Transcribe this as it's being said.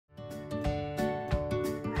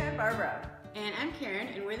Barbara. And I'm Karen,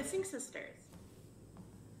 and we're the Sing Sisters.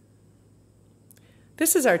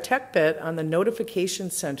 This is our tech bit on the Notification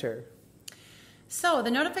Center. So the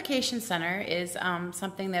Notification Center is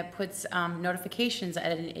something that puts notifications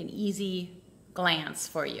at an easy glance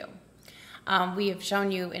for you. We have shown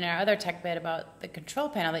you in our other tech bit about the control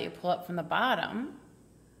panel that you pull up from the bottom.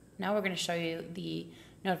 Now we're going to show you the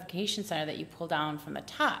Notification Center that you pull down from the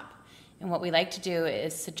top. And what we like to do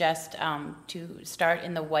is suggest to start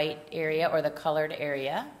in the white area or the colored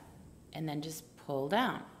area and then just pull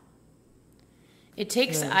down. It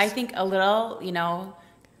takes, I think, a little,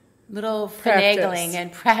 little finagling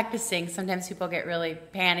and practicing. Sometimes people get really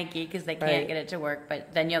panicky because they can't get it to work,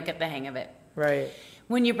 but then you'll get the hang of it. Right.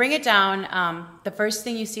 When you bring it down, the first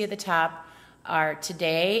thing you see at the top are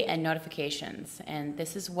today and notifications. And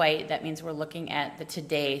this is white. That means we're looking at the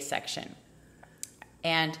today section.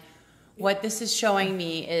 And what this is showing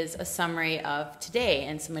me is a summary of today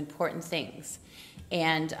and some important things.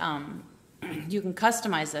 And you can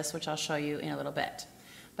customize this, which I'll show you in a little bit.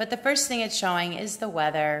 But the first thing it's showing is the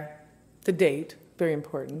weather. The date, very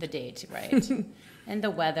important. The date, right. And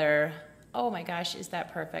the weather. Oh my gosh, is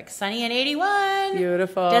that perfect? Sunny and 81.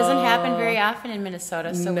 Beautiful. Doesn't happen very often in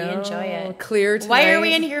Minnesota, so we enjoy it. Clear tonight. Why are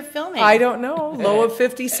we in here filming? I don't know. Low of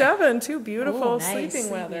 57, too. Beautiful. Ooh, nice.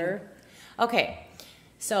 Sleeping weather. Okay,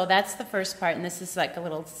 so that's the first part, and this is like a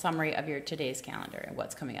little summary of your today's calendar and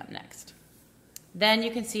what's coming up next. Then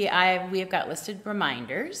you can see we have got listed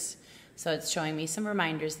reminders. So it's showing me some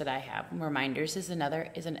reminders that I have. Reminders is an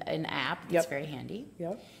app that's very handy.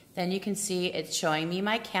 Yep. Then you can see it's showing me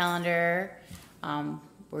my calendar.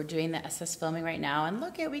 We're doing the SS filming right now, and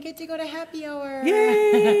look, we get to go to happy hour.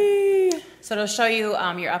 Yay! So it'll show you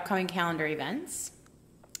your upcoming calendar events.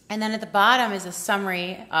 And then at the bottom is a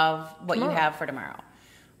summary of what you have for tomorrow.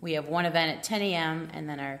 We have one event at 10 a.m., and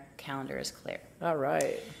then our calendar is clear. All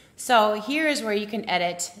right. So here is where you can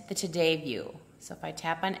edit the today view. So if I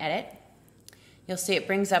tap on edit, you'll see it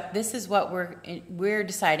brings up, this is what we're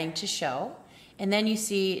deciding to show. And then you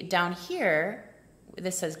see down here,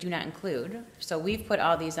 this says do not include. So we've put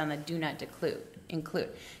all these on the do not include.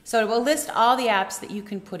 So it will list all the apps that you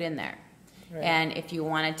can put in there. Right. And if you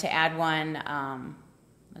wanted to add one,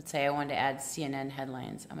 let's say I wanted to add CNN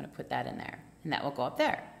headlines, I'm going to put that in there. And that will go up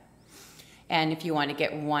there. And if you want to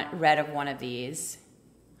get rid of one of these,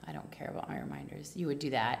 I don't care about my reminders, you would do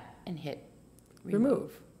that and hit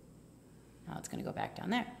remove. Now it's going to go back down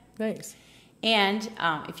there. Nice. And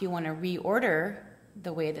if you want to reorder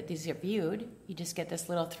the way that these are viewed, you just get this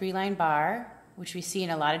little 3-line bar, which we see in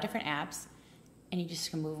a lot of different apps, and you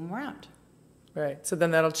just can move them around. Right. So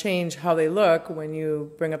then that'll change how they look when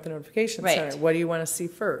you bring up the notification center. What do you want to see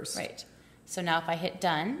first? Right. So now if I hit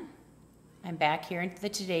done, I'm back here into the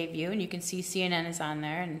today view, and you can see CNN is on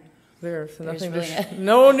there, and there's nothing really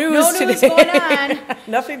no news today. No news going on.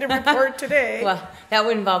 Nothing to report today. Well, that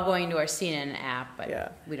would involve going to our CNN app,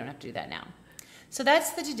 but we don't have to do that now. So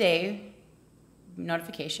that's the today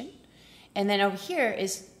notification. And then over here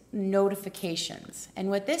is notifications. And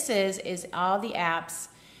what this is all the apps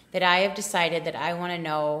that I have decided that I want to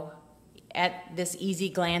know at this easy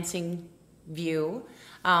glancing view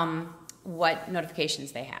what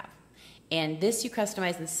notifications they have. And this you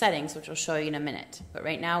customize in settings, which we'll show you in a minute. But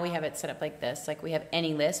right now we have it set up like this. Like we have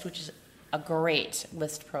AnyList, which is a great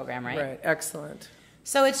list program, right? Right, excellent.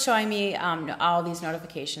 So it's showing me all these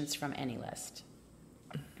notifications from AnyList.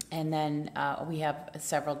 And then we have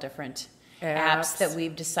several different apps that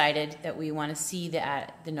we've decided that we want to see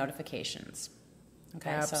the notifications. Okay,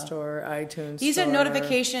 App Store, iTunes These Store. are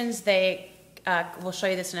notifications. We'll show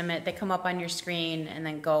you this in a minute. They come up on your screen and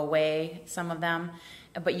then go away, some of them.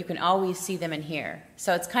 But you can always see them in here.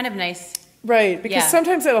 So it's kind of nice. Right, because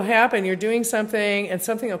sometimes it'll happen. You're doing something, and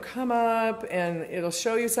something will come up, and it'll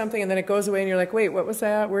show you something, and then it goes away, and you're like, wait, what was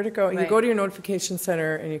that? Where'd it go? Right. You go to your notification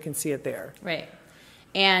center, and you can see it there. Right.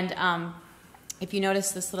 And if you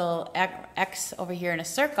notice this little X over here in a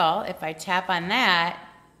circle, if I tap on that,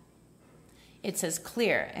 it says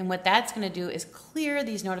clear. And what that's going to do is clear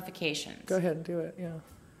these notifications. Go ahead and do it, yeah.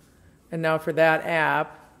 And now for that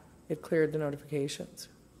app, it cleared the notifications.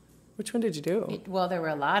 Which one did you do? Well, there were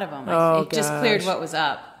a lot of them. Oh, it just cleared what was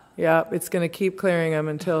up. Yeah, it's going to keep clearing them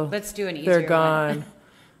until Let's do an easier they're gone.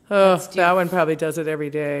 Oh, that one probably does it every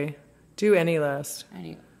day. Do AnyList.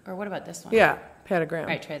 Or what about this one? Yeah, patagram.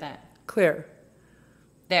 Right, try that. Clear.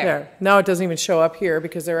 There. Now it doesn't even show up here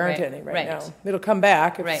because there aren't any right now. It'll come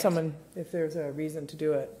back if there's a reason to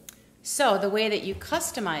do it. So the way that you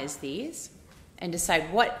customize these and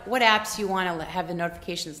decide what apps you want to have the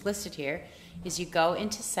notifications listed here is you go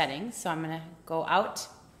into settings. So I'm going to go out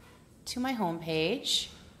to my home page.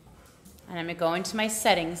 And I'm going to go into my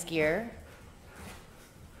settings gear.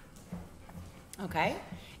 Okay.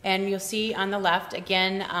 And you'll see on the left,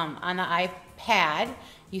 again, on the iPad,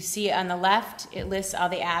 you see on the left, it lists all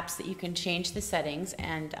the apps that you can change the settings.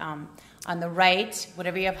 And on the right,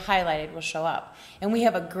 whatever you have highlighted will show up. And we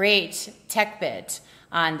have a great tech bit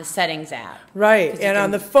on the settings app. Right. And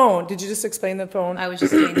on the phone, did you just explain the phone? I was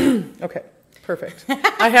just doing that. Okay. Perfect.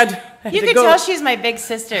 I had you to can go. tell she's my big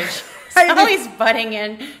sister. She's always butting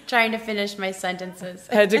in, trying to finish my sentences.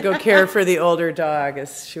 I had to go care for the older dog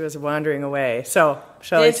as she was wandering away. So,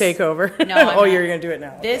 shall I take over? No, I'm oh, not. You're going to do it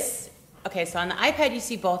now. Okay, so on the iPad you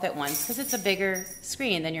see both at once because it's a bigger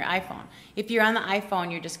screen than your iPhone. If you're on the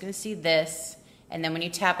iPhone, you're just going to see this, and then when you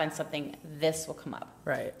tap on something, this will come up.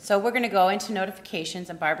 Right. So we're going to go into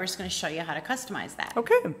notifications, and Barbara's going to show you how to customize that.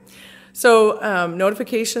 Okay. So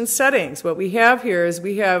notification settings. What we have here is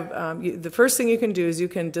we have, the first thing you can do is you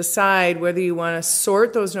can decide whether you want to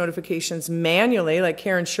sort those notifications manually, like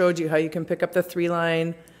Karen showed you how you can pick up the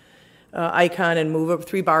 3-line icon and move it,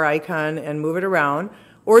 3-bar icon and move it around.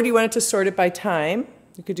 Or do you want it to sort it by time?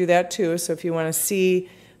 You could do that too. So if you want to see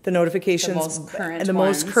the notifications, the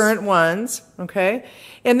most current ones, okay?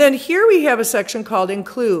 And then here we have a section called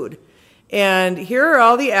Include. And here are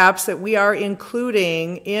all the apps that we are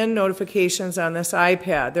including in notifications on this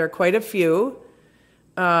iPad. There are quite a few.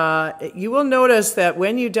 You will notice that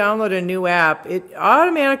when you download a new app, it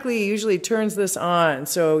automatically usually turns this on.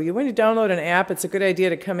 So when you download an app, it's a good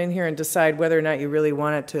idea to come in here and decide whether or not you really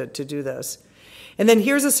want it to do this. And then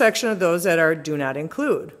here's a section of those that are do not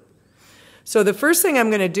include. So the first thing I'm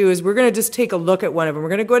going to do is we're going to just take a look at one of them. We're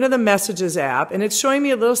going to go into the Messages app, and it's showing me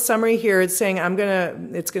a little summary here. It's saying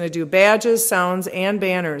it's going to do badges, sounds, and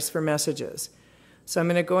banners for messages. So I'm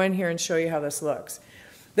going to go in here and show you how this looks.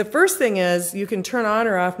 The first thing is you can turn on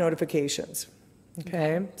or off notifications.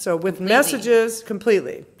 Okay? So with Messages,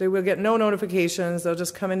 completely. They will get no notifications. They'll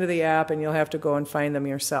just come into the app, and you'll have to go and find them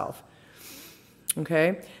yourself.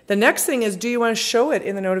 Okay? The next thing is, do you want to show it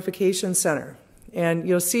in the Notification Center? And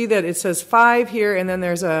you'll see that it says 5 here, and then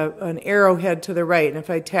there's an arrowhead to the right. And if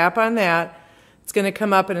I tap on that, it's going to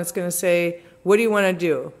come up and it's going to say, what do you want to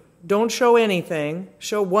do? Don't show anything.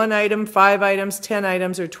 Show 1 item, 5 items, 10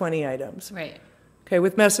 items, or 20 items. Right. Okay,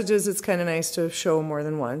 with Messages, it's kind of nice to show more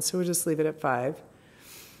than one, so we'll just leave it at 5.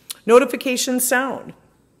 Notification sound.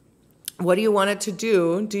 What do you want it to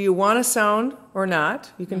do? Do you want a sound or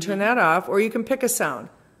not? You can turn that off, or you can pick a sound.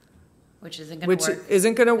 Which isn't going to work. Which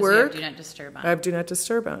isn't going to work. Do not disturb on. I have do not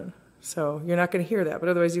disturb on. So you're not going to hear that, but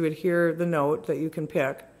otherwise you would hear the note that you can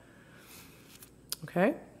pick.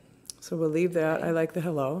 Okay? So we'll leave that. Okay. I like the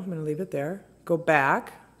hello. I'm going to leave it there. Go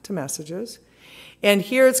back to Messages. And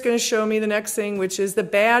here it's going to show me the next thing, which is the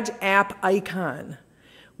badge app icon.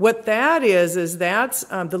 What that is that's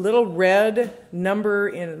the little red number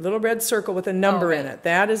in a little red circle with a number in it.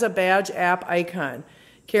 That is a badge app icon.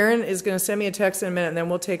 Karen is going to send me a text in a minute, and then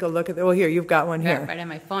we'll take a look at here, you've got one here. Right on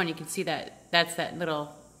my phone, you can see that. That's that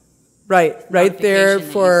little right there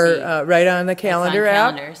for right on the calendar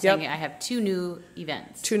app. Saying I have 2 new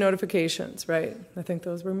events. 2 notifications, right? I think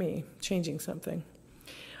those were me changing something.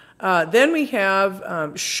 Then we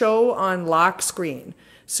have show on lock screen.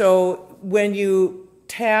 So when you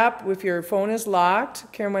tap, if your phone is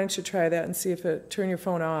locked, Karen, why don't you try that and see if turn your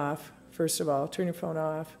phone off, first of all. Turn your phone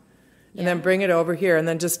off. And then bring it over here and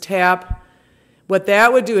then just tap. What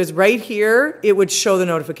that would do is right here, it would show the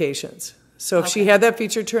notifications. So if she had that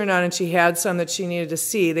feature turned on and she had some that she needed to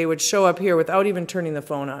see, they would show up here without even turning the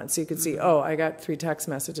phone on. So you could see, oh, I got 3 text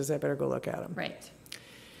messages. I better go look at them. Right.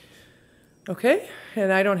 Okay.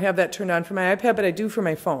 And I don't have that turned on for my iPad, but I do for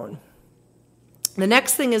my phone. The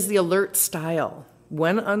next thing is the alert style.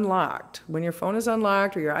 When unlocked, when your phone is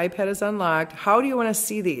unlocked or your iPad is unlocked, how do you want to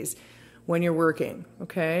see these when you're working?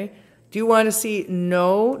 Okay. Do you want to see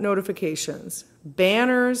no notifications,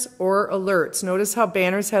 banners, or alerts? Notice how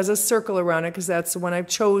banners has a circle around it because that's the one I've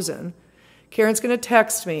chosen. Karen's going to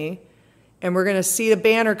text me, and we're going to see a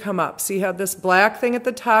banner come up. See how this black thing at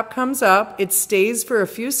the top comes up? It stays for a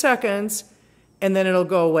few seconds, and then it'll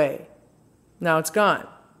go away. Now it's gone.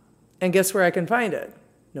 And guess where I can find it?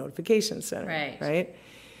 Notification Center, right?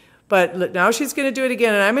 But look, now she's going to do it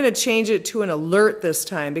again, and I'm going to change it to an alert this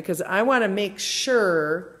time because I want to make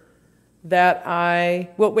sure that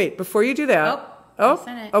well, wait, before you do that.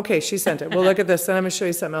 Okay, she sent it. We'll look at this, then I'm going to show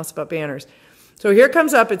you something else about banners. So here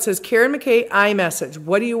comes up, it says, Karen McKay, iMessage.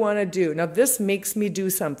 What do you want to do? Now, this makes me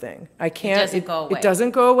do something. I can't. It doesn't go away. It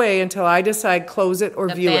doesn't go away until I decide close it or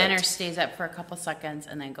view it. The banner stays up for a couple seconds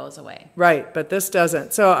and then goes away. Right, but this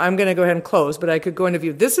doesn't. So I'm going to go ahead and close, but I could go into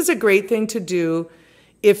view. This is a great thing to do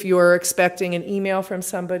If you're expecting an email from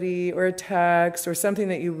somebody or a text or something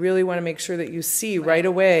that you really want to make sure that you see right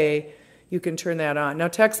away, you can turn that on. Now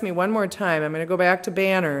text me one more time. I'm going to go back to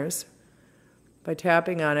banners by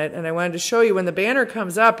tapping on it. And I wanted to show you when the banner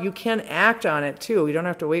comes up, you can act on it too. You don't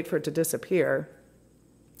have to wait for it to disappear.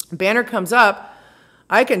 Banner comes up,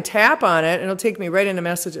 I can tap on it and it'll take me right into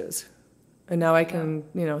messages. And now I can,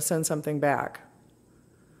 send something back.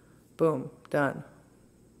 Boom, done.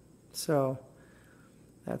 So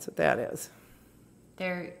that's what that is.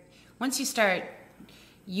 Once you start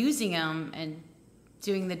using them and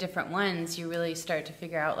doing the different ones, you really start to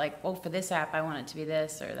figure out like, oh, for this app, I want it to be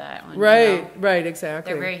this or that one. Right,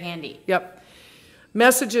 exactly. They're very handy. Yep.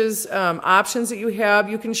 Messages, options that you have,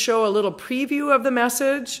 you can show a little preview of the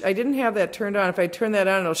message. I didn't have that turned on. If I turn that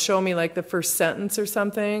on, it'll show me like the first sentence or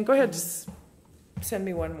something. Go ahead, just send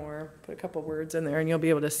me one more. Put a couple words in there, and you'll be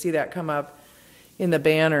able to see that come up in the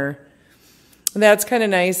banner. And that's kind of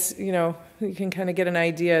nice, you can kind of get an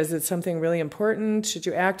idea. Is it something really important? Should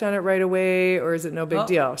you act on it right away, or is it no big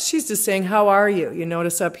deal? She's just saying, how are you? You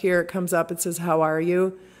notice up here, it comes up, it says, how are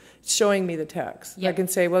you? It's showing me the text. Yep. I can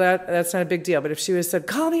say, well, that's not a big deal. But if she would have said,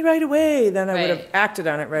 call me right away, then I would have acted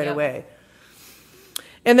on it right away.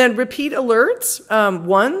 And then repeat alerts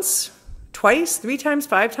once, twice, 3 times,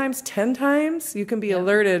 5 times, 10 times. You can be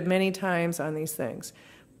alerted many times on these things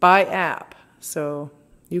by app. So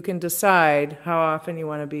you can decide how often you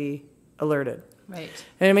want to be alerted. Right.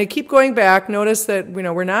 And I'm going to keep going back. Notice that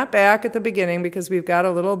we're not back at the beginning because we've got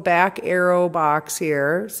a little back arrow box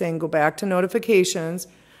here saying go back to notifications.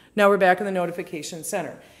 Now we're back in the notification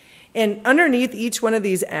center. And underneath each one of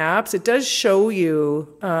these apps, it does show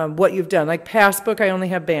you what you've done. Like Passbook, I only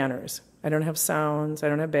have banners. I don't have sounds. I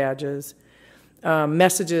don't have badges.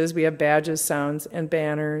 Messages, we have badges, sounds, and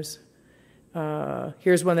banners.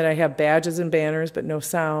 Here's one that I have badges and banners, but no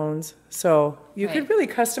sounds. So you could really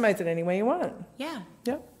customize it any way you want. Yeah.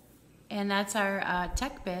 Yep. And that's our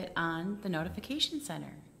tech bit on the Notification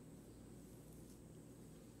Center.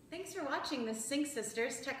 Thanks for watching the Sync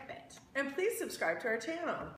Sisters Tech Bit. And please subscribe to our channel.